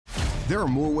There are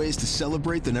more ways to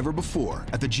celebrate than ever before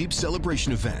at the Jeep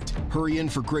Celebration event. Hurry in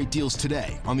for great deals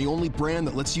today on the only brand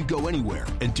that lets you go anywhere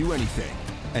and do anything.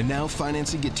 And now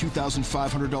financing at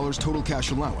 $2,500 total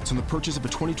cash allowance on the purchase of a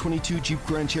 2022 Jeep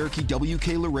Grand Cherokee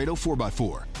WK Laredo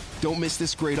 4x4. Don't miss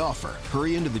this great offer.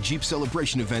 Hurry into the Jeep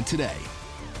Celebration event today.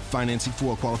 Financing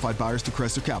for all qualified buyers through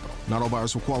Chrysler Capital. Not all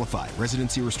buyers will qualify.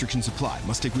 Residency restrictions apply.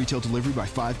 Must take retail delivery by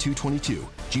 5/2/22.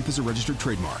 Jeep is a registered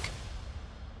trademark.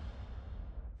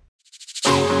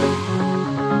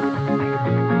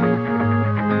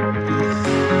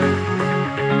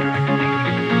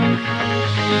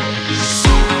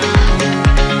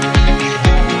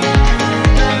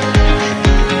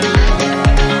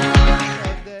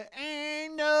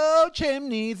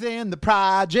 Chimneys in the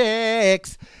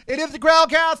projects. It is the Karel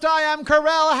Cast. I am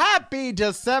Karel. Happy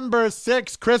December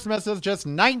 6th. Christmas is just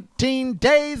 19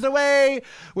 days away,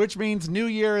 which means New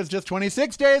Year is just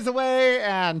 26 days away,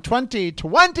 and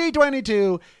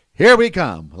 2022, here we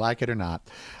come, like it or not.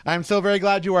 I'm so very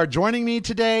glad you are joining me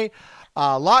today.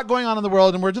 A lot going on in the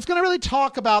world, and we're just going to really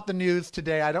talk about the news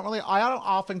today. I don't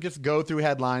often just go through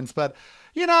headlines, but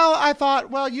I thought,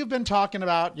 well, you've been talking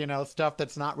about, stuff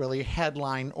that's not really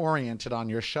headline oriented on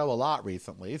your show a lot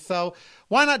recently. So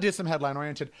why not do some headline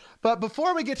oriented? But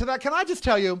before we get to that, can I just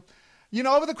tell you,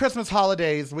 over the Christmas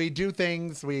holidays, we do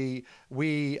things, we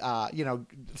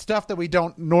stuff that we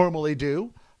don't normally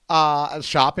do,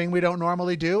 shopping we don't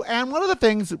normally do. And one of the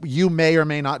things you may or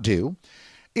may not do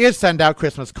is send out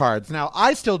Christmas cards. Now,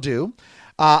 I still do.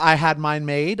 I had mine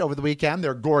made over the weekend.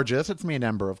 They're gorgeous. It's me and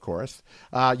Ember, of course.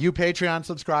 You Patreon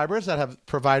subscribers that have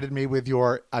provided me with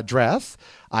your address,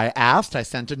 I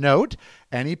sent a note.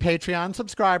 Any Patreon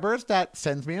subscribers that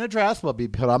sends me an address will be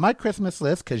put on my Christmas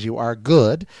list because you are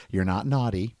good. You're not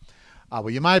naughty. Well,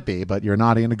 you might be, but you're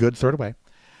naughty in a good sort of way.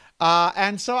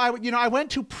 And so I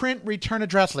went to print return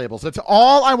address labels. That's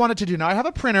all I wanted to do. Now I have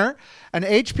a printer, an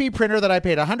HP printer that I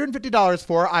paid $150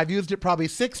 for. I've used it probably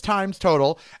 6 times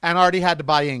total and already had to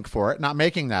buy ink for it. Not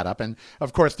making that up. And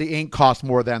of course the ink costs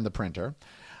more than the printer.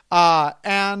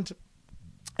 And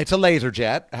it's a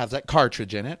LaserJet. It has that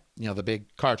cartridge in it, the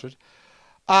big cartridge.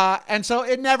 And so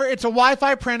it's a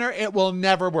Wi-Fi printer. It will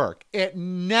never work. It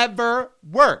never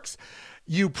works.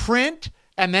 You print,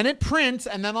 and then it prints,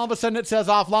 and then all of a sudden it says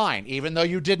offline. Even though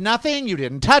you did nothing, you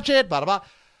didn't touch it, blah, blah, blah.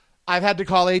 I've had to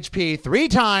call HP 3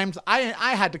 times.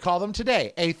 I had to call them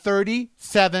today, a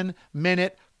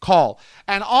 37-minute call.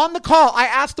 And on the call, I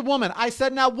asked the woman, I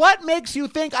said, now what makes you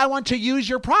think I want to use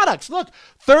your products? Look,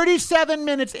 37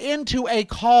 minutes into a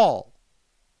call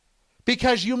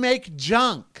because you make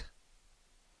junk.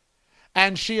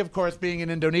 And she, of course, being in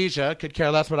Indonesia, could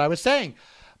care less what I was saying.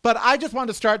 But I just wanted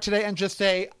to start today and just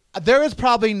say, there is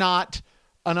probably not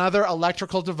another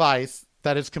electrical device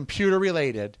that is computer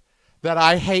related that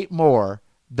I hate more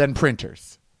than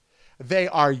printers. They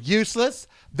are useless.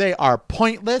 They are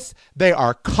pointless. They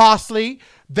are costly.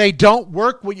 They don't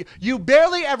work. You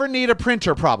barely ever need a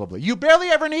printer, probably. You barely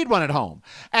ever need one at home.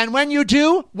 And when you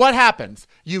do, what happens?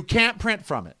 You can't print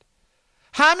from it.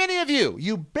 How many of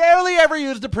you barely ever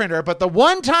use the printer, but the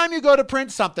one time you go to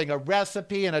print something, a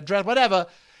recipe, an address, whatever,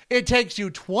 it takes you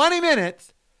 20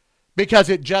 minutes because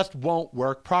it just won't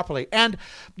work properly. And,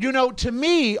 to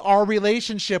me, our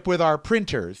relationship with our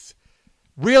printers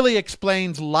really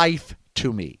explains life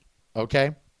to me,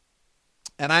 okay?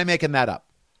 And I'm making that up.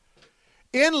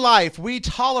 In life, we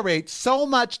tolerate so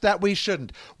much that we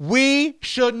shouldn't. We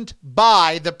shouldn't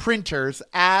buy the printers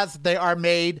as they are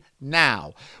made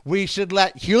now. We should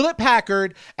let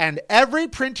Hewlett-Packard and every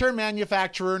printer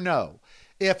manufacturer know,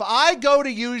 if I go to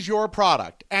use your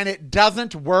product and it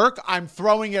doesn't work, I'm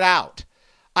throwing it out.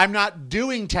 I'm not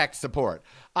doing tech support.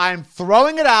 I'm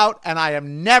throwing it out, and I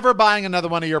am never buying another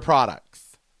one of your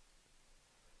products.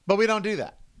 But we don't do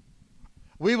that.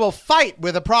 We will fight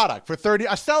with a product for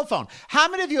a cell phone. How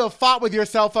many of you have fought with your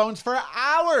cell phones for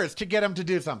hours to get them to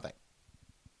do something?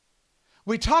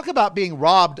 We talk about being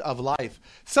robbed of life.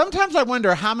 Sometimes I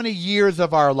wonder how many years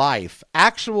of our life,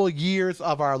 actual years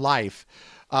of our life,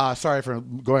 sorry for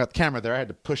going out the camera there. I had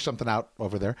to push something out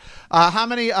over there. How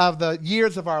many of the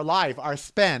years of our life are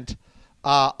spent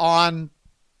on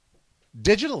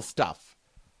digital stuff,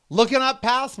 looking up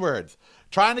passwords,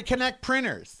 trying to connect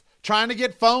printers, trying to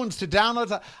get phones to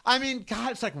download. I mean,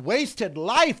 God, it's like wasted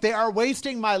life. They are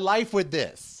wasting my life with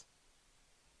this.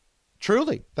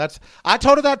 Truly. I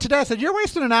told her that today. I said, you're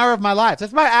wasting an hour of my life.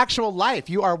 That's my actual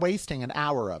life. You are wasting an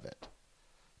hour of it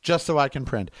just so I can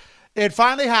print. It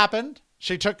finally happened.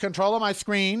 She took control of my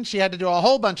screen. She had to do a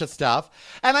whole bunch of stuff.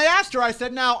 And I asked her, I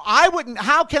said, now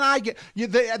how can I get,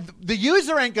 the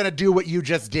user ain't going to do what you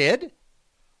just did.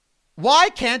 Why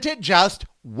can't it just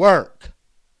work?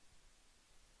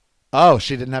 Oh,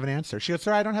 she didn't have an answer. She goes,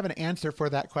 sir, I don't have an answer for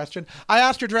that question. I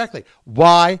asked her directly,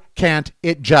 why can't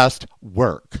it just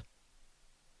work?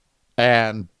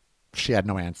 And she had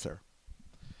no answer.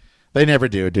 They never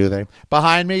do they?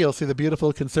 Behind me, you'll see the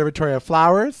beautiful Conservatory of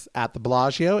Flowers at the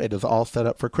Bellagio. It is all set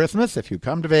up for Christmas. If you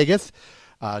come to Vegas,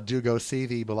 do go see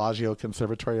the Bellagio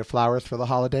Conservatory of Flowers for the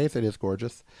holidays. It is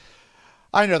gorgeous.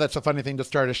 I know that's a funny thing to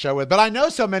start a show with, but I know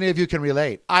so many of you can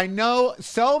relate. I know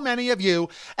so many of you,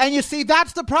 and you see,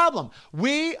 that's the problem.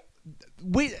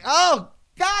 Oh,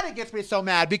 God, it gets me so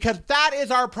mad because that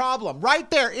is our problem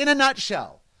right there in a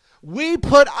nutshell. We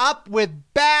put up with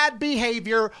bad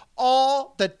behavior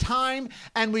all the time,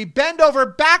 and we bend over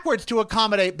backwards to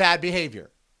accommodate bad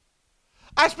behavior.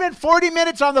 I spent 40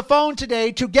 minutes on the phone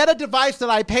today to get a device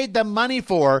that I paid them money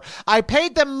for. I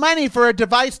paid them money for a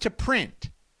device to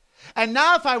print. And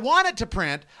now if I want it to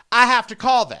print, I have to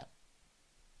call them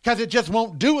because it just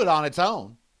won't do it on its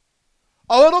own.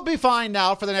 Oh, it'll be fine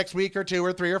now for the next week or 2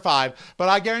 or 3 or 5, but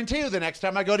I guarantee you the next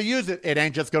time I go to use it, it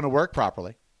ain't just going to work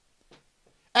properly.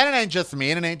 And it ain't just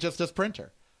me, and it ain't just this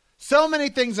printer. So many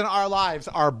things in our lives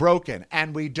are broken,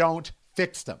 and we don't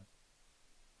fix them.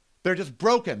 They're just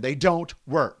broken. They don't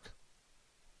work.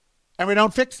 And we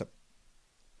don't fix them.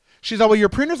 She's like, well, your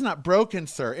printer's not broken,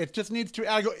 sir. It just needs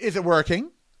to... I go, is it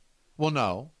working? Well,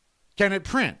 no. Can it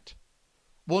print?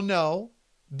 Well, no.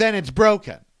 Then it's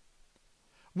broken.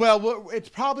 Well, it's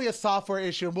probably a software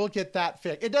issue, and we'll get that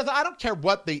fixed. It doesn't. I don't care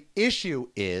what the issue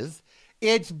is.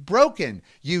 It's broken,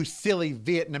 you silly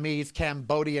Vietnamese,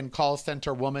 Cambodian call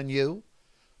center woman, you.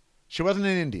 She wasn't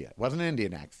in India. It wasn't an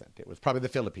Indian accent. It was probably the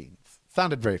Philippines.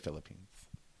 Sounded very Philippines.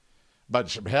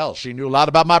 But hell, she knew a lot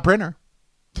about my printer.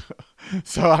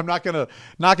 So I'm not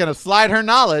gonna slide her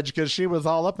knowledge because she was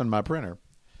all up in my printer.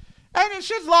 And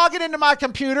she's logging into my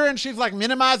computer and she's like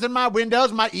minimizing my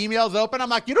windows. My email's open. I'm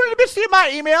like, you don't need to see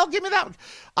my email. Give me that.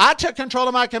 I took control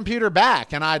of my computer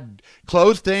back and I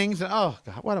closed things. And oh,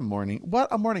 God, what a morning. What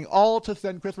a morning. All to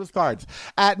send Christmas cards.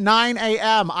 At 9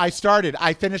 a.m. I started.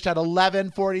 I finished at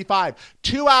 11:45.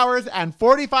 2 hours and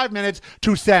 45 minutes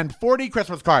to send 40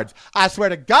 Christmas cards. I swear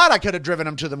to God, I could have driven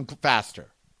them to them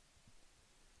faster.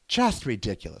 Just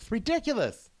ridiculous.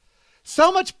 Ridiculous.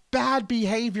 So much bad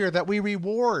behavior that we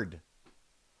reward.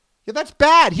 Yeah, that's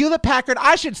bad. Hewlett-Packard,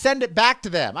 I should send it back to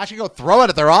them. I should go throw it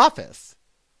at their office.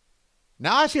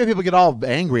 Now I see how people get all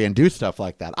angry and do stuff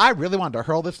like that. I really wanted to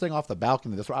hurl this thing off the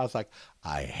balcony. I was like,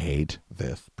 I hate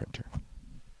this printer.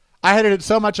 I hated it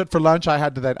so much that for lunch, I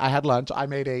had lunch. I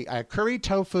made a curry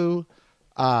tofu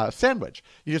sandwich.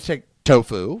 You just take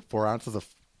tofu, 4 ounces of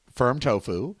firm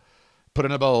tofu, put it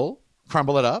in a bowl,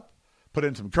 crumble it up, put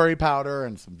in some curry powder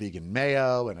and some vegan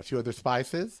mayo and a few other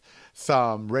spices,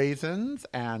 some raisins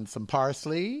and some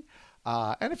parsley,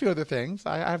 and a few other things.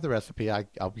 I have the recipe.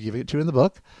 I'll give it to you in the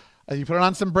book. You put it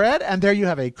on some bread, and there you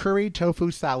have a curry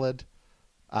tofu salad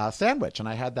sandwich. And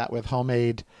I had that with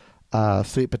homemade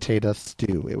sweet potato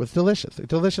stew. It was delicious. A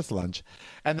delicious lunch.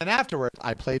 And then afterwards,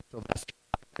 I played Sylvester.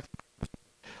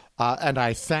 And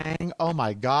I sang, oh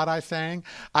my God, I sang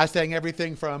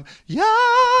everything from, you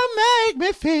make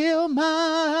me feel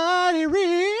mighty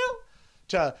real,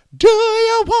 to do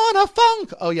you want a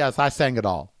funk? Oh yes, I sang it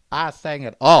all. I sang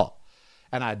it all.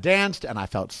 And I danced and I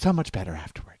felt so much better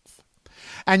afterwards.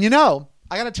 And you know,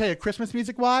 I got to tell you, Christmas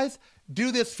music wise,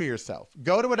 do this for yourself.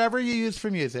 Go to whatever you use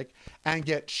for music and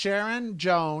get Sharon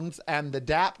Jones and the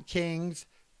Dap Kings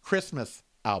Christmas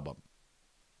album.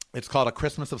 It's called A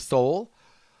Christmas of Soul.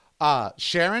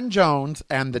 Sharon Jones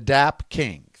and the Dap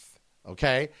Kings,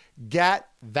 okay? Get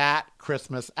that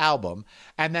Christmas album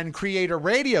and then create a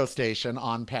radio station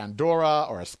on Pandora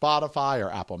or a Spotify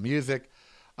or Apple Music.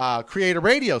 Create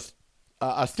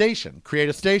a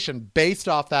station based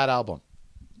off that album.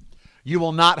 You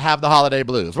will not have the holiday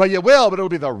blues. Well, you will, but it'll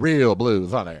be the real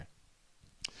blues on there.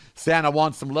 Santa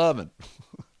wants some loving.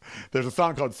 There's a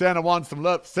song called Santa Wants Some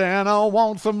Love. Santa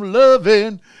wants some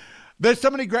loving. There's so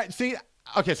many great... See...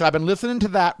 Okay, so I've been listening to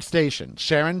that station,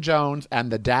 Sharon Jones and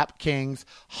the Dap Kings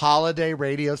holiday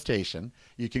radio station.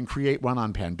 You can create one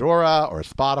on Pandora or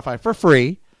Spotify for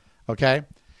free, okay?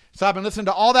 So I've been listening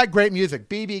to all that great music,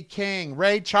 B.B. King,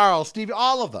 Ray Charles, Stevie,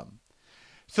 all of them.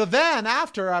 So then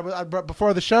after,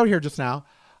 before the show here just now,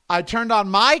 I turned on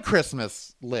my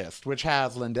Christmas list, which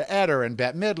has Linda Eder and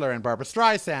Bette Midler and Barbra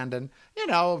Streisand and, you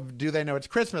know, Do They Know It's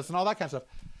Christmas and all that kind of stuff.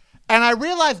 And I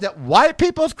realized that white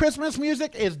people's Christmas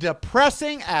music is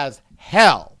depressing as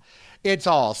hell. It's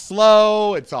all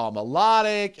slow. It's all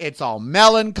melodic. It's all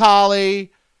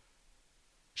melancholy.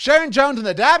 Sharon Jones and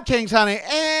the Dap Kings, honey,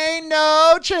 ain't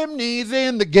no chimneys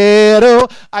in the ghetto.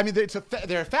 I mean,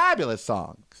 they're fabulous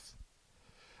songs.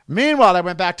 Meanwhile, I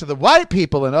went back to the white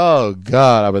people, and oh,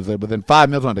 God, I was within 5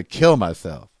 minutes, I wanted to kill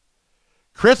myself.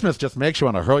 Christmas just makes you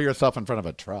want to hurl yourself in front of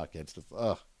a truck. It's just,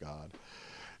 oh, God.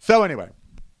 So anyway,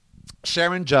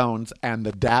 Sharon Jones and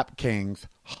the Dap Kings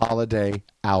holiday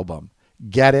album.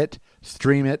 Get it,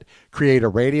 stream it, create a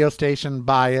radio station,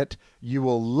 buy it. You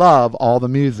will love all the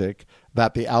music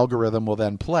that the algorithm will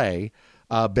then play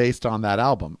based on that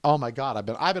album. Oh my God,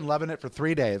 I've been loving it for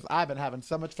 3 days. I've been having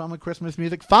so much fun with Christmas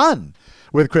music. Fun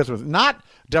with Christmas. Not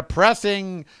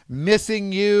depressing,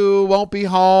 missing you, won't be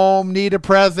home, need a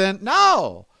present.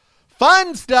 No.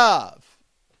 Fun stuff.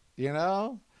 You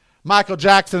know? Michael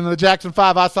Jackson and the Jackson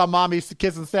 5, I saw Mommy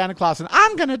kissing Santa Claus, and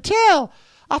I'm going to tell.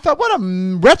 I thought, what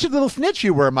a wretched little snitch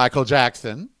you were, Michael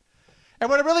Jackson. And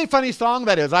what a really funny song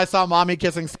that is. I saw Mommy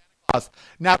kissing Santa Claus.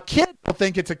 Now, kids will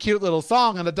think it's a cute little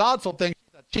song, and adults will think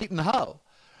she's a cheating hoe.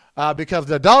 Because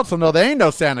the adults will know there ain't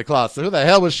no Santa Claus. So who the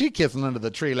hell was she kissing under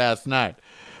the tree last night?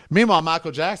 Meanwhile,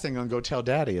 Michael Jackson going to go tell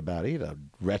Daddy about it. The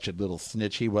wretched little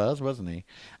snitch he was, wasn't he?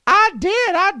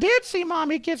 I did see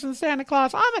Mommy kissing Santa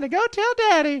Claus. I'm going to go tell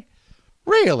Daddy.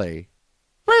 Really?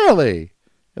 Really?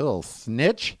 You little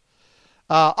snitch.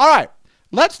 All right.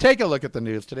 Let's take a look at the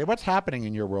news today. What's happening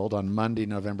in your world on Monday,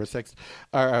 November 6th,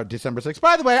 or December 6th?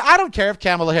 By the way, I don't care if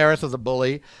Kamala Harris is a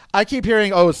bully. I keep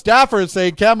hearing, staffers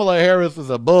say Kamala Harris is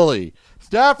a bully.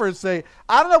 Staffers say,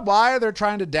 I don't know why they're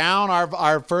trying to down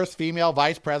our first female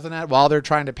vice president while they're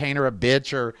trying to paint her a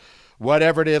bitch or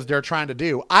whatever it is they're trying to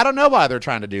do. I don't know why they're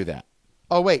trying to do that.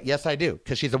 Oh, wait, yes, I do,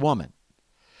 because she's a woman.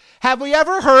 Have we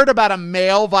ever heard about a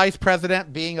male vice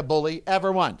president being a bully?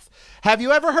 Ever once? Have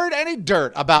you ever heard any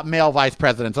dirt about male vice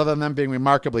presidents other than them being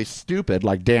remarkably stupid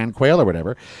like Dan Quayle or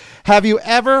whatever? Have you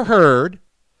ever heard,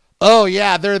 oh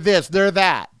yeah, they're this, they're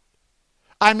that?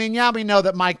 I mean, yeah, we know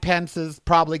that Mike Pence is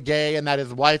probably gay and that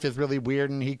his wife is really weird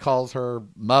and he calls her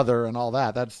mother and all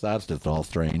that. That's just all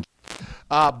strange.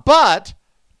 But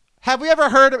have we ever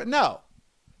heard of it? No.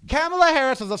 Kamala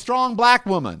Harris is a strong black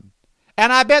woman.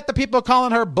 And I bet the people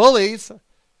calling her bullies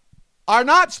are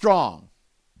not strong.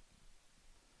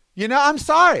 You know, I'm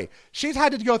sorry. She's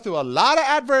had to go through a lot of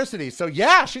adversity. So,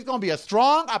 yeah, she's going to be a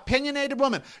strong, opinionated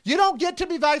woman. You don't get to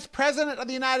be vice president of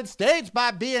the United States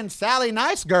by being Sally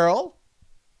Nice Girl.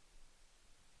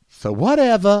 So,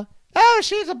 whatever. Oh,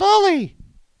 she's a bully.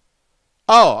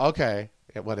 Oh, okay.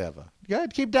 Yeah, whatever.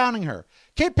 Good. Keep downing her.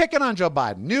 Keep picking on Joe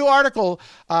Biden. New article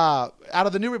out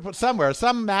of the New Report somewhere,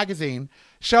 some magazine,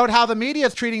 showed how the media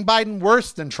is treating Biden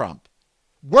worse than Trump.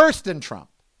 Worse than Trump.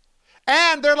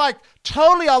 And they're like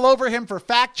totally all over him for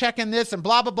fact checking this and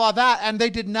blah, blah, blah, that. And they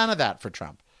did none of that for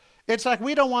Trump. It's like,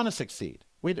 we don't want to succeed.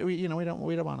 We don't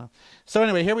want to. So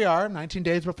anyway, here we are 19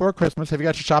 days before Christmas. Have you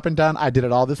got your shopping done? I did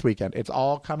it all this weekend. It's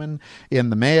all coming in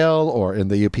the mail or in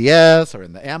the UPS or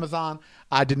in the Amazon.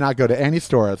 I did not go to any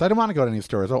stores. I didn't want to go to any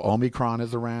stores. Oh, Omicron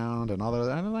is around and all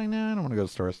that. I was like, no, I don't want to go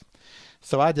to stores.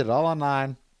 So I did it all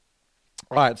online.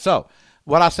 All right, so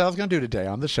what I said I was going to do today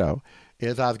on the show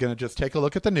is I was going to just take a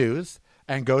look at the news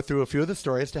and go through a few of the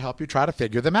stories to help you try to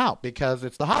figure them out because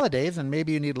it's the holidays and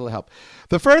maybe you need a little help.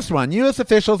 The first one, U.S.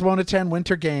 officials won't attend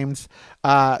Winter Games,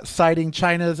 citing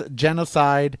China's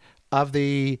genocide of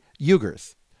the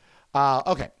Uyghurs.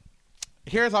 Okay,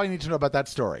 here's all you need to know about that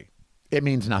story. It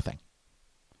means nothing.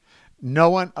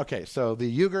 So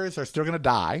the Uyghurs are still going to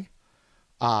die.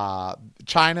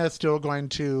 China is still going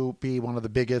to be one of the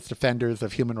biggest offenders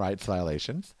of human rights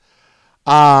violations.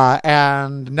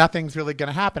 And nothing's really going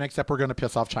to happen except we're going to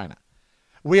piss off China.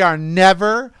 We are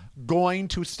never going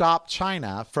to stop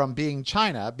China from being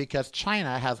China because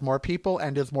China has more people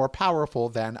and is more powerful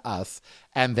than us,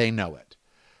 and they know it.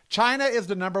 China is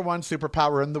the number one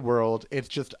superpower in the world. It's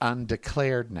just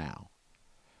undeclared now.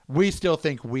 We still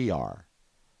think we are,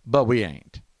 but we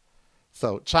ain't.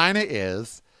 So China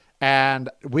is... And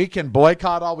we can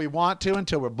boycott all we want to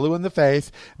until we're blue in the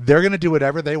face. They're going to do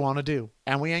whatever they want to do.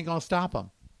 And we ain't going to stop them.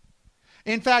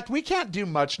 In fact, we can't do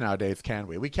much nowadays, can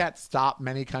we? We can't stop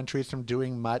many countries from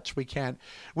doing much. We can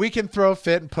throw a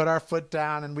fit and put our foot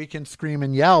down and we can scream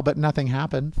and yell, but nothing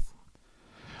happens.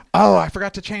 Oh, I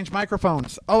forgot to change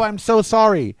microphones. Oh, I'm so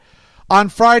sorry. On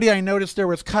Friday, I noticed there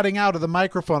was cutting out of the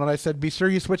microphone. And I said, be sure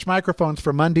you switch microphones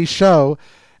for Monday's show.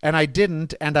 And I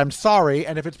didn't, and I'm sorry.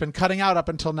 And if it's been cutting out up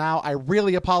until now, I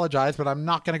really apologize, but I'm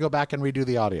not going to go back and redo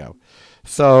the audio.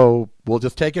 So we'll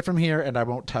just take it from here, and I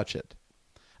won't touch it.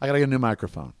 I got to get a new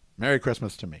microphone. Merry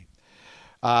Christmas to me.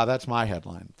 That's my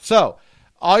headline. So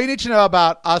all you need to know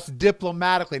about us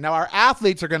diplomatically. Now, our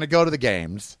athletes are going to go to the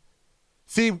games.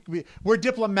 See, we're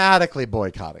diplomatically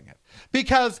boycotting it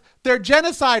because their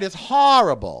genocide is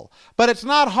horrible, but it's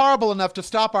not horrible enough to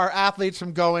stop our athletes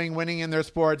from going, winning in their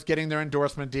sports, getting their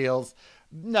endorsement deals.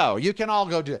 No, you can all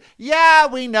go do it. Yeah,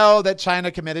 we know that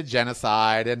China committed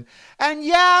genocide, and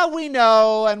yeah, we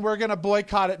know, and we're going to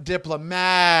boycott it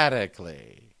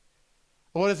diplomatically.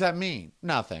 What does that mean?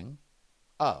 Nothing.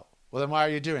 Oh, well, then why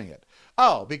are you doing it?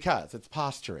 Oh, because it's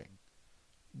posturing.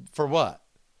 For what?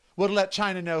 Well, to let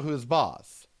China know who's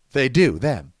boss. They do,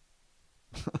 them.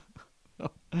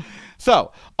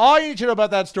 So, all you need to know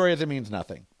about that story is it means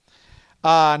nothing.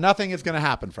 Nothing is going to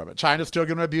happen from it. China's still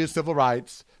going to abuse civil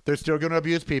rights. They're still going to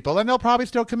abuse people, and they'll probably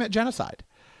still commit genocide.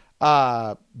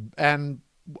 And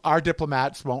our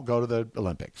diplomats won't go to the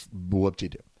Olympics.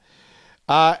 Whoop-de-doo.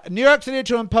 New York City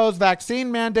to impose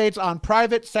vaccine mandates on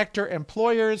private sector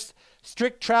employers.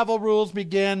 Strict travel rules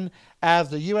begin as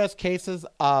the U.S. cases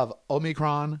of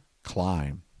Omicron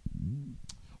climb.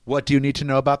 What do you need to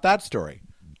know about that story?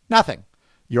 Nothing.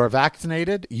 You're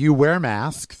vaccinated. You wear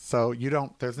masks, so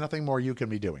there's nothing more you can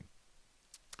be doing.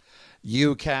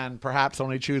 You can perhaps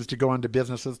only choose to go into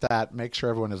businesses that make sure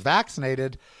everyone is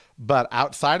vaccinated. But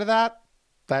outside of that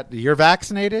you're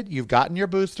vaccinated, you've gotten your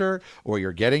booster, or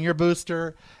you're getting your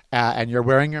booster, and you're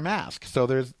wearing your mask. So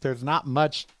there's not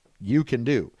much you can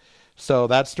do. So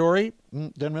that story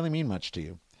didn't really mean much to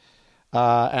you.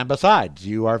 And besides,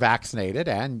 you are vaccinated,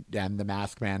 and the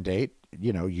mask mandate,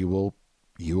 you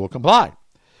will comply.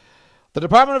 The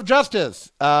Department of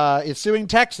Justice is suing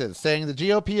Texas, saying the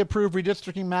GOP-approved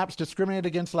redistricting maps discriminate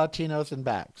against Latinos and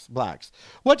blacks.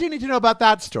 What do you need to know about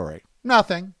that story?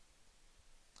 Nothing.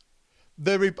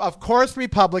 Of course,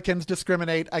 Republicans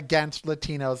discriminate against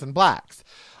Latinos and blacks.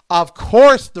 Of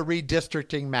course, the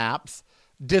redistricting maps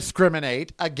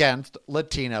discriminate against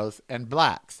Latinos and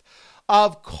blacks.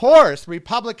 Of course,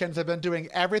 Republicans have been doing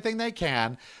everything they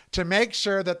can to make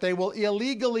sure that they will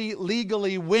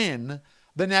legally win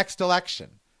the next election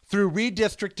through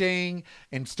redistricting,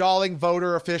 installing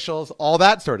voter officials, all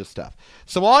that sort of stuff.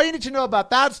 So all you need to know about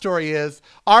that story is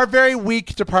our very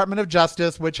weak Department of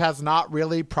Justice, which has not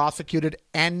really prosecuted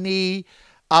any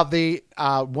of the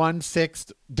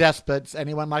 1/6 despots,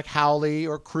 anyone like Howley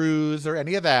or Cruz or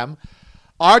any of them.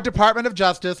 Our Department of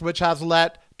Justice, which has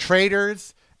let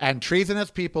traitors and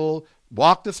treasonous people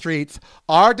walk the streets.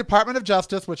 Our Department of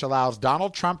Justice, which allows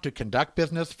Donald Trump to conduct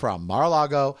business from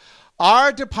Mar-a-Lago.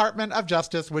 Our Department of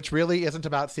Justice, which really isn't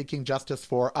about seeking justice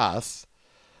for us,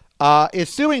 is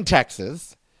suing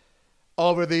Texas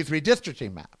over these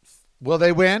redistricting maps. Will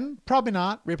they win? Probably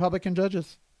not. Republican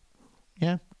judges.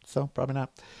 Yeah, so probably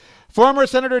not. Former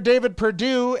Senator David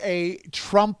Perdue, a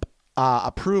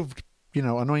Trump-approved,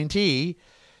 anointee,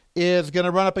 is going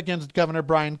to run up against Governor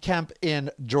Brian Kemp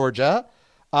in Georgia.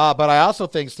 But I also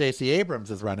think Stacey Abrams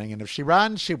is running, and if she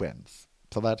runs, she wins.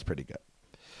 So that's pretty good.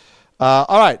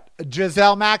 All right,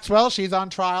 Giselle Maxwell, she's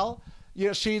on trial.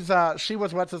 She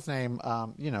was what's his name?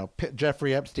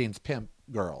 Jeffrey Epstein's pimp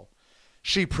girl.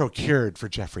 She procured for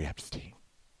Jeffrey Epstein.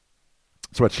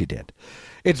 That's what she did.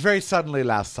 It's very Suddenly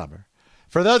Last Summer.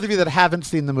 For those of you that haven't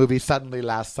seen the movie Suddenly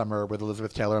Last Summer with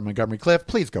Elizabeth Taylor and Montgomery Clift,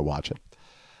 please go watch it.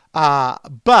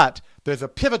 But there's a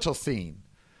pivotal scene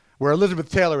where Elizabeth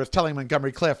Taylor is telling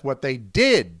Montgomery Clift what they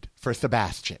did for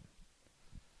Sebastian.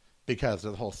 Because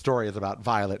the whole story is about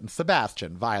Violet and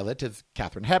Sebastian. Violet is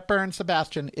Katharine Hepburn.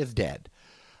 Sebastian is dead.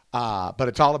 But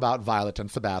it's all about Violet and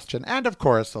Sebastian. And, of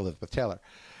course, Elizabeth Taylor.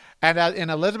 And in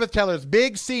Elizabeth Taylor's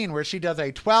big scene where she does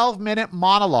a 12-minute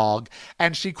monologue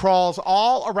and she crawls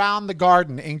all around the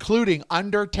garden, including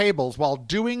under tables, while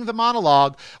doing the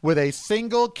monologue with a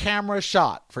single camera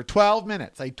shot for 12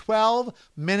 minutes. A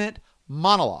 12-minute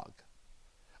monologue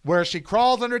where she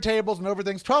crawls under tables and over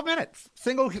things. 12 minutes.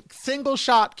 Single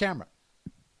shot camera.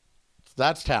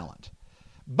 That's talent.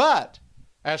 But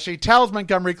as she tells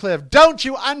Montgomery Clift, don't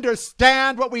you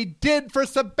understand what we did for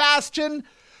Sebastian?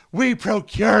 We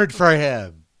procured for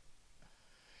him.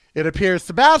 It appears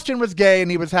Sebastian was gay and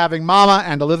he was having Mama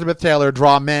and Elizabeth Taylor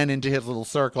draw men into his little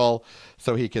circle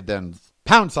so he could then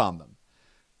pounce on them.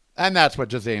 And that's what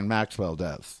Ghislaine Maxwell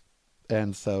does.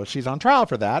 And so she's on trial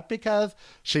for that because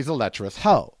she's a lecherous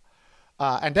hoe.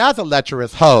 And as a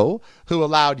lecherous hoe who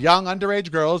allowed young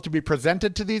underage girls to be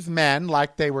presented to these men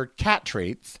like they were cat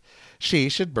treats, she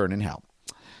should burn in hell.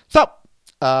 So,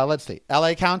 let's see.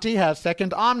 LA County has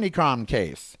second Omicron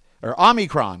case.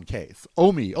 Omicron.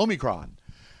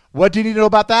 What do you need to know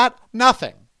about that?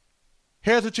 Nothing.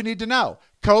 Here's what you need to know.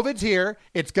 COVID's here.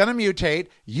 It's going to mutate.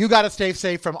 You got to stay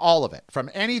safe from all of it,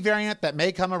 from any variant that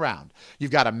may come around.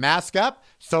 You've got to mask up,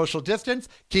 social distance,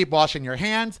 keep washing your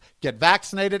hands, get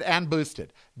vaccinated and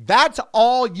boosted. That's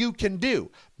all you can do.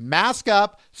 Mask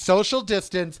up, social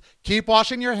distance, keep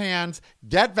washing your hands,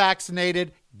 get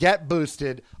vaccinated, get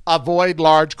boosted, avoid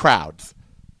large crowds.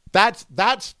 That's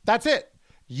it.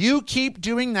 You keep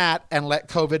doing that and let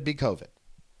COVID be COVID.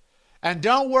 And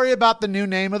don't worry about the new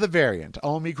name of the variant.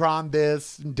 Omicron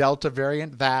this, Delta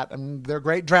variant that. I mean, they're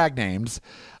great drag names.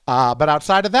 But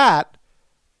outside of that,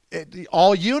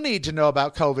 all you need to know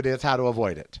about COVID is how to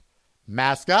avoid it.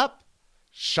 Mask up,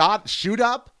 shoot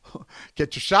up,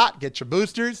 get your shot, get your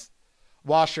boosters,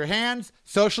 wash your hands,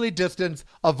 socially distance,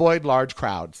 avoid large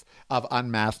crowds of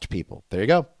unmasked people. There you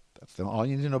go. That's all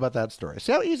you need to know about that story.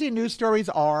 See how easy news stories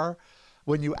are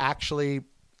when you actually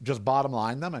just bottom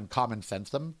line them and common sense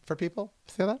them for people?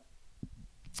 See that?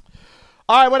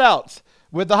 All right, what else?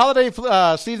 With the holiday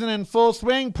season in full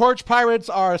swing, porch pirates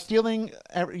are stealing.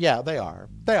 Yeah, they are.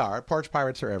 They are. Porch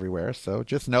pirates are everywhere, so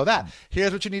just know that.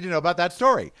 Here's what you need to know about that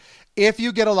story. If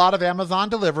you get a lot of Amazon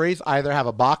deliveries, either have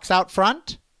a box out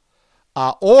front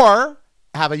or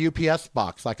have a UPS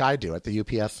box like I do at the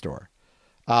UPS store.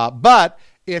 But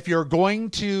if you're going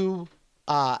to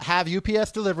have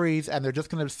UPS deliveries and they're just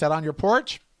going to sit on your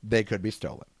porch, they could be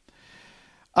stolen.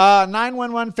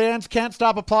 911 fans can't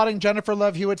stop applauding Jennifer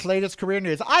Love Hewitt's latest career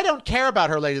news. I don't care about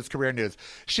her latest career news.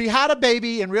 She had a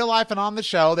baby in real life and on the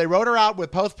show. They wrote her out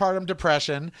with postpartum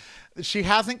depression. She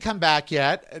hasn't come back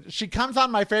yet. She comes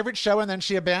on my favorite show and then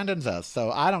she abandons us.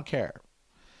 So I don't care.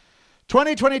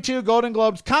 2022 Golden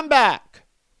Globes comeback.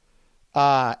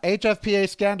 HFPA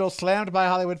scandal slammed by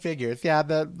Hollywood figures. Yeah,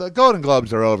 the Golden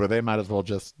Globes are over. They might as well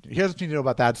just... Here's what you need to know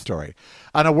about that story.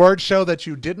 An award show that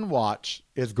you didn't watch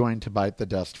is going to bite the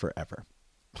dust forever.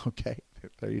 Okay,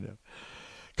 there you go.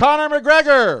 Conor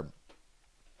McGregor.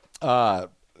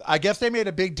 I guess they made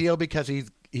a big deal because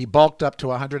he bulked up to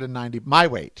 190, my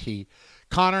weight.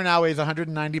 Conor now weighs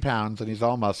 190 pounds and he's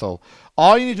all muscle.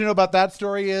 All you need to know about that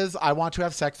story is I want to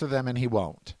have sex with him and he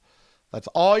won't. That's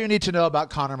all you need to know about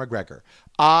Conor McGregor.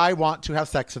 I want to have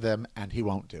sex with him, and he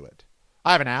won't do it.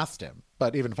 I haven't asked him,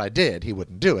 but even if I did, he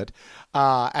wouldn't do it.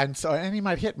 And he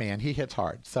might hit me, and he hits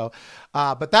hard. So,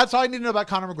 but that's all you need to know about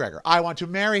Conor McGregor. I want to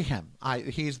marry him.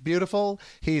 He's beautiful.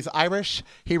 He's Irish.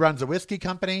 He runs a whiskey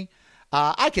company.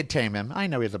 I could tame him. I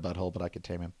know he's a butthole, but I could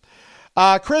tame him.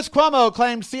 Chris Cuomo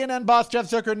claimed CNN boss Jeff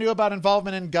Zucker knew about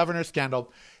involvement in governor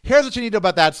scandal. Here's what you need to know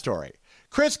about that story.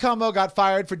 Chris Cuomo got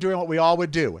fired for doing what we all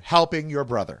would do, helping your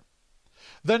brother.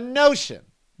 The notion,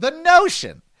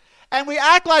 and we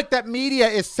act like that media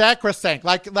is sacrosanct,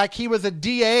 like he was a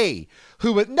DA he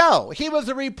was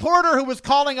a reporter who was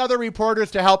calling other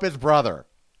reporters to help his brother.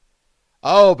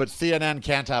 Oh, but CNN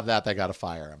can't have that. They got to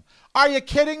fire him. Are you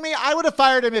kidding me? I would have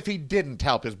fired him if he didn't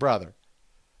help his brother.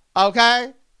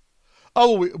 Okay?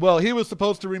 Oh, well, he was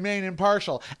supposed to remain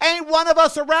impartial. Ain't one of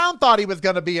us around thought he was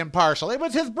going to be impartial. It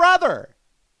was his brother.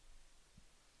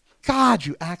 God,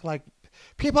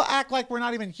 people act like we're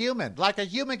not even human. Like a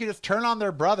human can just turn on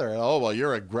their brother. Oh,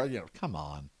 well, come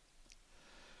on.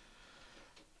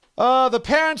 The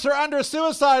parents are under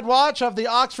suicide watch of the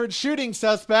Oxford shooting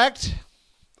suspect.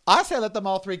 I say let them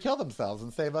all three kill themselves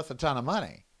and save us a ton of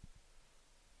money.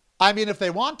 I mean, if they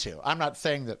want to. I'm not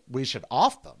saying that we should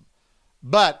off them.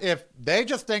 But if they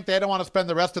just think they don't want to spend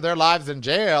the rest of their lives in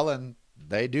jail and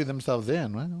they do themselves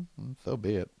in, well, so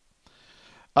be it.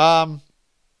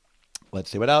 Let's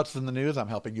see what else is in the news. I'm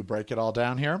helping you break it all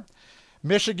down here.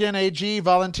 Michigan AG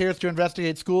volunteers to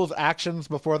investigate school's actions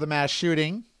before the mass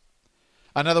shooting.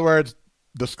 In other words,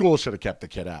 the school should have kept the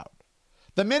kid out.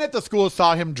 The minute the school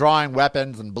saw him drawing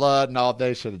weapons and blood and all,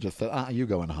 they should have just said, you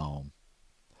going home.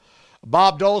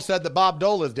 Bob Dole said that Bob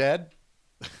Dole is dead.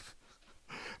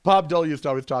 Bob Dole used to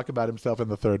always talk about himself in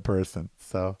the third person.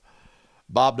 So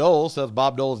Bob Dole says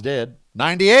Bob Dole's dead.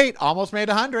 98, almost made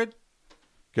 100.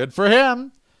 Good for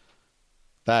him.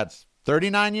 That's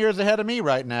 39 years ahead of me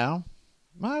right now.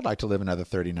 I'd like to live another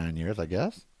 39 years, I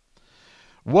guess.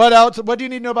 What else? What do you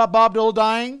need to know about Bob Dole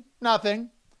dying?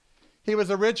 Nothing. He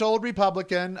was a rich old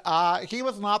Republican. He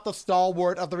was not the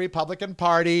stalwart of the Republican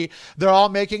Party. They're all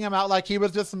making him out like he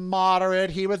was just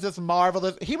moderate. He was just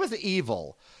marvelous. He was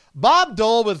evil. Bob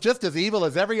Dole was just as evil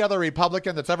as every other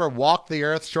Republican that's ever walked the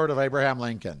earth short of Abraham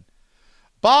Lincoln.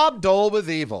 Bob Dole was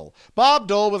evil. Bob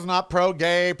Dole was not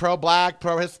pro-gay, pro-black,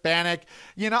 pro-Hispanic.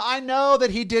 I know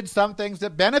that he did some things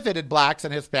that benefited blacks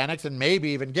and Hispanics and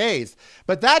maybe even gays,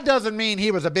 but that doesn't mean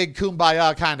he was a big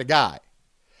kumbaya kind of guy.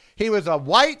 He was a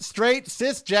white, straight,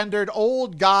 cisgendered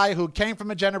old guy who came from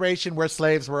a generation where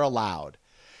slaves were allowed.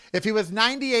 If he was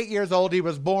 98 years old, he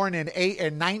was born in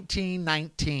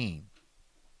 1919.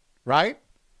 Right?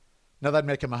 No, that'd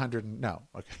make him 100. No.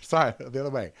 Okay. Sorry. The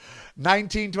other way.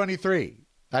 1923.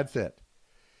 That's it.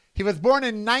 He was born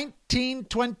in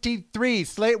 1923.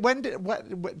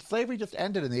 Slavery just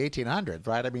ended in the 1800s,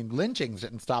 right? I mean, lynchings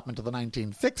didn't stop until the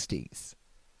 1960s.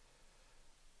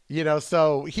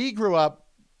 So he grew up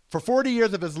for 40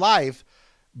 years of his life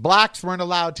Blacks weren't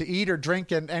allowed to eat or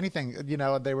drink and anything.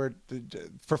 They were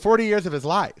for 40 years of his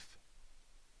life.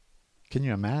 Can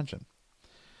you imagine?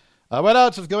 What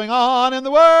else is going on in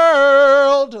the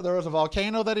world? There was a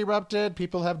volcano that erupted.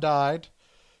 People have died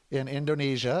in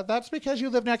Indonesia. That's because you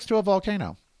live next to a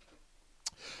volcano.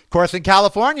 Of course, in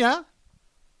California,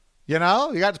 you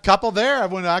got a couple there.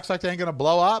 Everyone acts like they ain't going to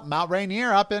blow up. Mount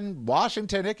Rainier up in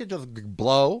Washington, it could just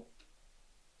blow.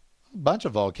 A bunch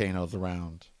of volcanoes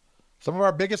around. Some of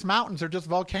our biggest mountains are just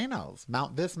volcanoes.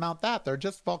 Mount this, Mount that. They're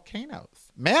just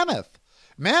volcanoes. Mammoth.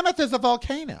 Mammoth is a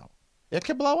volcano. It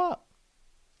could blow up.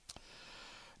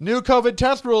 New COVID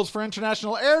test rules for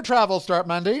international air travel start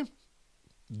Monday.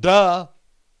 Duh.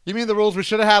 You mean the rules we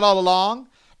should have had all along?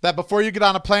 That before you get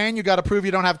on a plane, you got to prove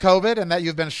you don't have COVID and that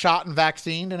you've been shot and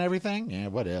vaccinated and everything? Yeah,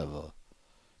 whatever.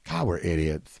 God, we're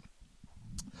idiots.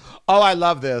 Oh, I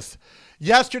love this.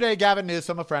 Yesterday, Gavin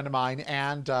Newsom, a friend of mine,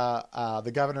 and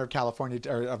the governor of California,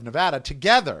 or of Nevada,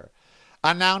 together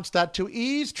announced that to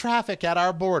ease traffic at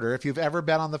our border, if you've ever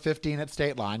been on the 15 at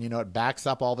State Line, it backs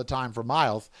up all the time for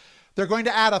miles. They're going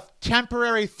to add a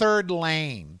temporary third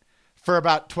lane for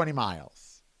about 20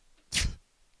 miles.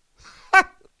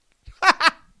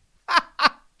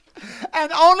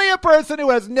 And only a person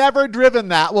who has never driven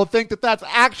that will think that that's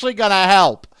actually going to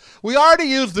help. We already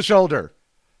used the shoulder.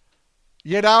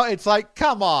 It's like,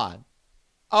 come on.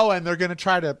 Oh, and they're going to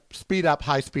try to speed up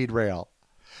high-speed rail.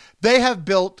 They have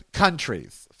built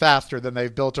countries faster than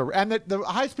they've built and the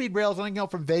high-speed rail is only going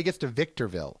from Vegas to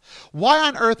Victorville. Why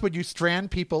on earth would you strand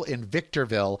people in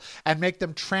Victorville and make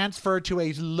them transfer to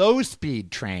a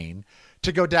low-speed train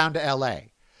to go down to L.A.?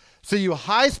 So you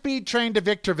high-speed train to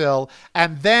Victorville,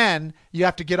 and then you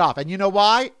have to get off. And you know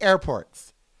why?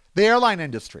 Airports. The airline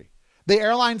industry. The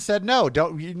airline said, no,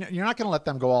 you're not going to let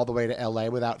them go all the way to L.A.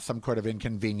 without some sort of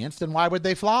inconvenience. Then why would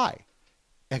they fly?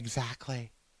 Exactly.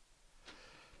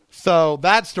 So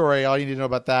that story, all you need to know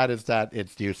about that is that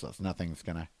it's useless. Nothing's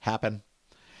going to happen.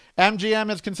 MGM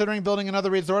is considering building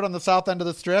another resort on the south end of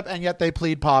the Strip, and yet they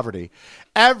plead poverty.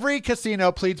 Every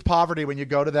casino pleads poverty when you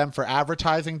go to them for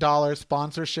advertising dollars,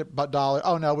 sponsorship dollars.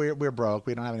 Oh, no, we're broke.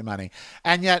 We don't have any money.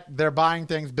 And yet they're buying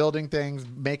things, building things,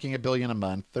 making $1 billion a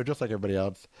month. They're just like everybody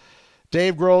else.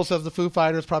 Dave Grohl says the Foo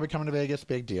Fighters probably coming to Vegas.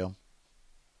 Big deal.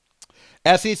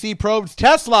 SEC probes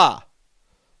Tesla.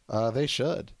 They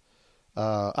should.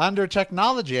 Under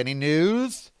technology, any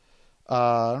news?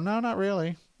 No, not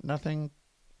really. Nothing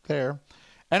there.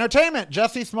 Entertainment,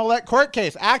 Jussie Smollett court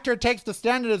case. Actor takes to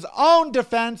stand in his own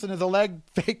defense in his alleged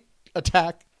fake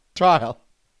attack trial.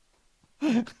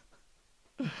 That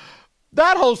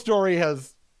whole story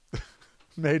has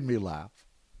made me laugh.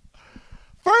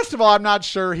 First of all, I'm not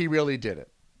sure he really did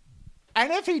it.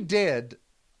 And if he did,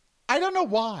 I don't know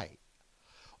why.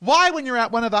 Why, when you're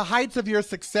at one of the heights of your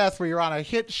success, where you're on a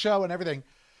hit show and everything,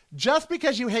 just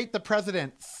because you hate the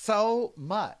president so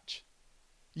much,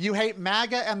 you hate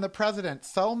MAGA and the president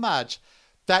so much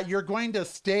that you're going to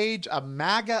stage a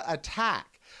MAGA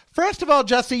attack. First of all,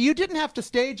 Jussie, you didn't have to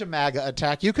stage a MAGA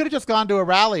attack. You could have just gone to a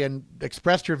rally and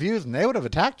expressed your views, and they would have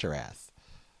attacked your ass.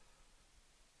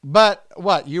 But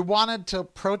what, you wanted to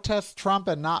protest Trump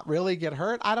and not really get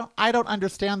hurt? I don't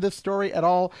understand this story at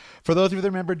all. For those of you that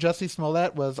remember, Jussie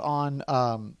Smollett was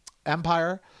on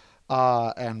Empire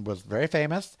and was very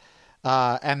famous.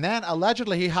 And then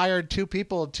allegedly he hired 2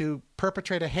 people to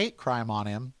perpetrate a hate crime on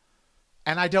him.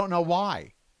 And I don't know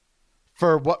why.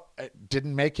 For what? It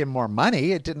didn't make him more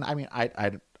money. It didn't. I mean,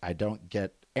 I don't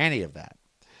get any of that.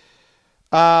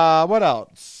 What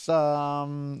else?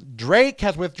 Drake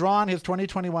has withdrawn his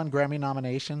 2021 Grammy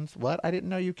nominations. What? I didn't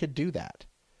know you could do that.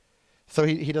 So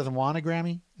he doesn't want a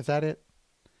Grammy? Is that it?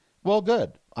 Well,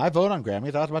 good. I vote on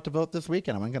Grammys. I was about to vote this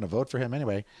weekend. I'm going to vote for him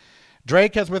anyway.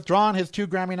 Drake has withdrawn his 2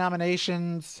 Grammy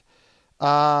nominations.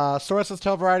 Sources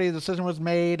tell Variety the decision was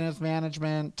made in his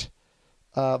management.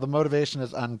 The motivation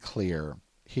is unclear.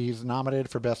 He's nominated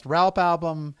for Best Rap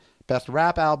Album,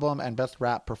 and Best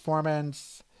Rap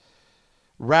Performance.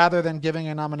 Rather than giving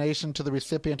a nomination to the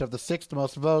recipient of the 6th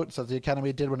most votes, as the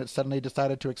Academy did when it suddenly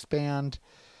decided to expand,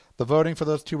 the voting for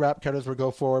those 2 rap categories will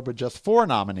go forward with just 4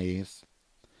 nominees.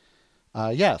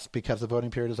 Yes, because the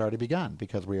voting period has already begun,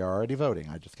 because we are already voting.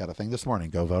 I just got a thing this morning.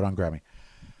 Go vote on Grammy.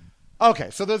 Okay,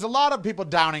 so there's a lot of people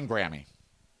downing Grammy.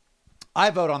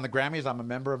 I vote on the Grammys. I'm a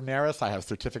member of NARIS. I have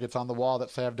certificates on the wall that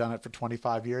say I've done it for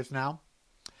 25 years now.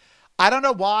 I don't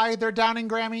know why they're downing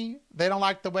Grammy. They don't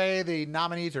like the way the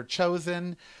nominees are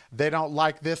chosen. They don't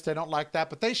like this. They don't like that.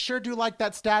 But they sure do like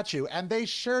that statue. And they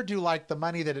sure do like the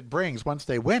money that it brings once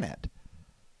they win it.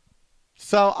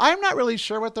 So I'm not really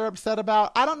sure what they're upset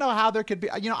about. I don't know how there could be.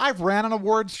 I've ran an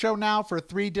awards show now for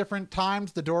 3 different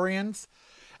times, the Dorians.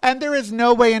 And there is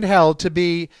no way in hell to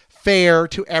be fair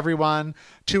to everyone,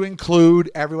 to include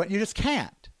everyone. You just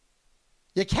can't.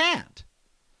 You can't.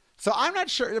 So I'm not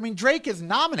sure. I mean, Drake is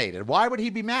nominated. Why would he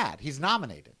be mad? He's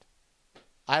nominated.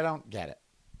 I don't get it.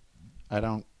 I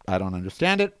don't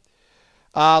understand it.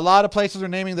 A lot of places are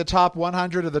naming the top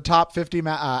 100 or the top 50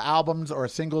 albums or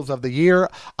singles of the year.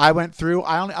 I went through.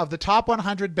 Of the top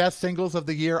 100 best singles of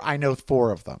the year, I know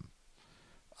 4 of them.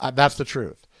 That's the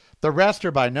truth. The rest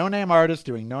are by no-name artists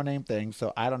doing no-name things,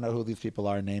 so I don't know who these people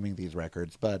are naming these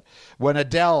records. But when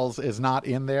Adele's is not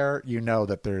in there, you know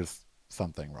that there's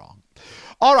something wrong.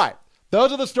 All right.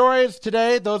 Those are the stories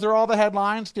today. Those are all the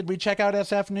headlines. Did we check out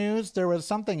SF News? There was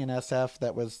something in SF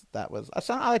that was.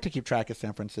 I like to keep track of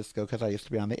San Francisco because I used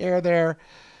to be on the air there.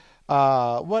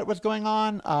 What was going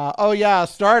on?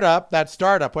 Startup. That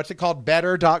startup. What's it called?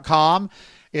 Better.com.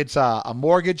 It's a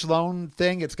mortgage loan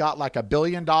thing. It's got like $1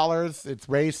 billion. It's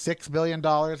raised $6 billion,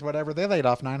 whatever. They laid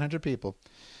off 900 people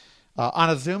on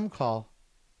a Zoom call.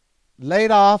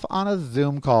 Laid off on a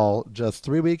Zoom call just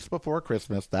 3 weeks before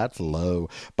Christmas. That's low.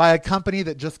 By a company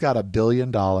that just got $1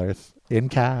 billion in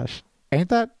cash. Ain't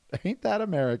that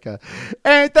America?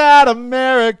 Ain't that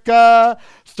America?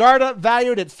 Startup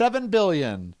valued at $7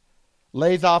 billion.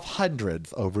 Lays off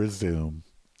hundreds over Zoom.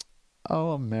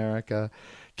 Oh, America.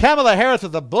 Kamala Harris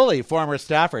is a bully, former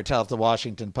staffer tells the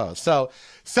Washington Post. So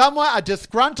a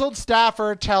disgruntled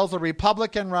staffer tells a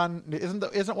Republican-run,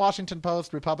 isn't Washington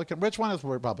Post Republican? Which one is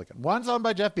Republican? One's owned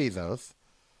by Jeff Bezos.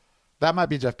 That might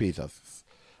be Jeff Bezos.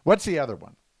 What's the other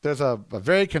one? There's a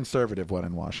very conservative one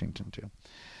in Washington, too.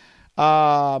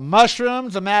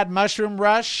 Mushrooms, a mad mushroom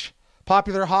rush.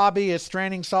 Popular hobby is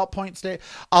straining Salt Point State.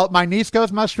 My niece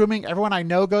goes mushrooming. Everyone I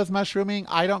know goes mushrooming.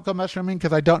 I don't go mushrooming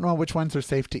because I don't know which ones are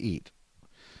safe to eat.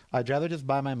 I'd rather just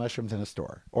buy my mushrooms in a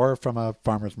store or from a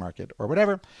farmer's market or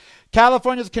whatever.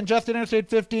 California's congested Interstate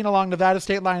 15 along Nevada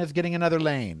state line is getting another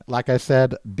lane. Like I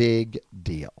said, big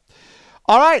deal.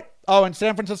 All right. Oh, and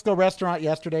San Francisco restaurant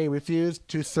yesterday refused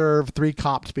to serve 3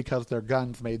 cops because their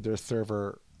guns made their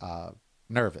server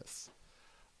nervous.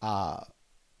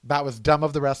 That was dumb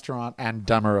of the restaurant and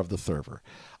dumber of the server.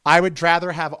 I would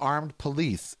rather have armed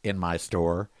police in my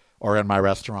store or in my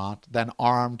restaurant than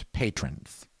armed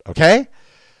patrons. Okay?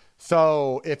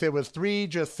 So if it was 3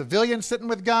 just civilians sitting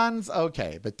with guns,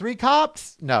 okay. But 3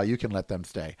 cops? No, you can let them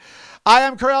stay. I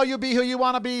am Karel. You be who you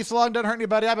want to be. So long, don't hurt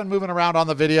anybody. I've been moving around on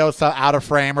the video, so out of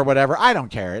frame or whatever. I don't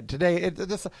care.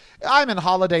 I'm in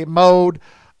holiday mode.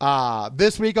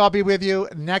 This week I'll be with you.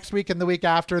 Next week and the week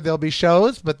after there'll be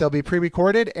shows, but they'll be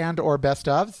pre-recorded and or best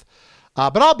ofs.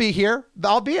 But I'll be here.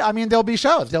 There'll be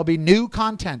shows. There'll be new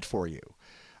content for you.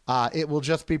 It will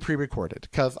just be pre-recorded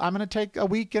because I'm going to take a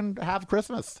week and have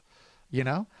Christmas. You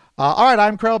know? All right,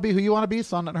 I'm Karel. Be who you want to be,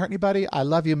 so I'm not hurt anybody. I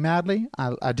love you madly.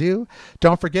 I do.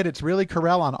 Don't forget, it's really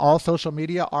Karel on all social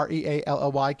media,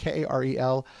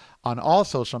 ReallyKarel on all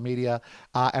social media.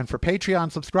 And for Patreon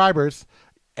subscribers,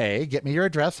 A, get me your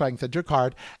address so I can send you a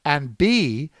card. And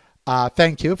B,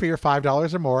 thank you for your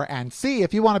 $5 or more. And C,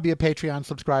 if you want to be a Patreon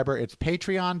subscriber, it's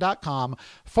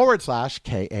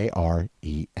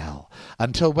patreon.com/KAREL.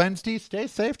 Until Wednesday, stay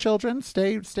safe, children.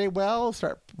 Stay well.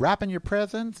 Start wrapping your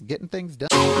presents, getting things done.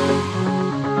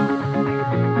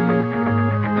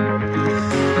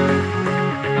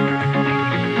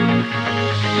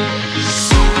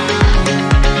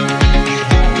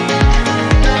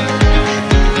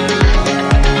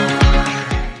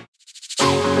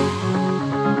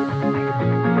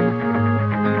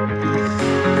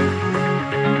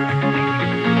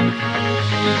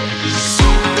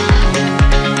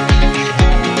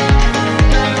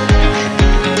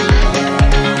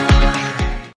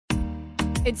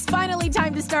 It's finally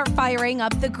time to start firing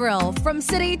up the grill. From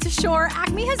city to shore,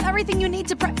 Acme has everything you need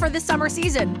to prep for the summer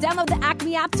season. Download the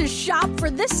Acme app to shop for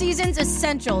this season's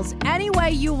essentials any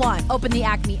way you want. Open the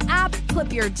Acme app,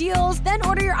 clip your deals, then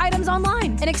order your items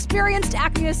online. An experienced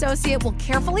Acme associate will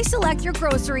carefully select your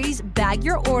groceries, bag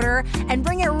your order, and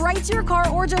bring it right to your car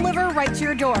or deliver right to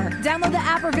your door. Download the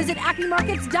app or visit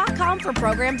acmemarkets.com for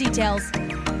program details.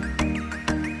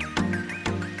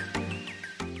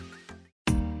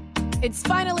 It's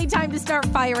finally time to start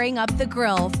firing up the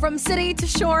grill. From city to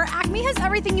shore, Acme has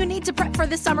everything you need to prep for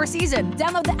the summer season.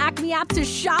 Download the Acme app to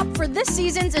shop for this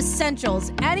season's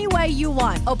essentials any way you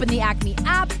want. Open the Acme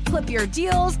app, clip your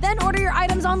deals, then order your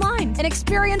items online. An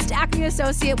experienced Acme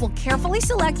associate will carefully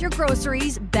select your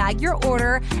groceries, bag your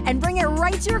order, and bring it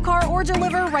right to your car or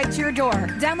deliver right to your door.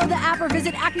 Download the app or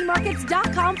visit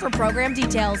acmemarkets.com for program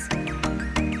details.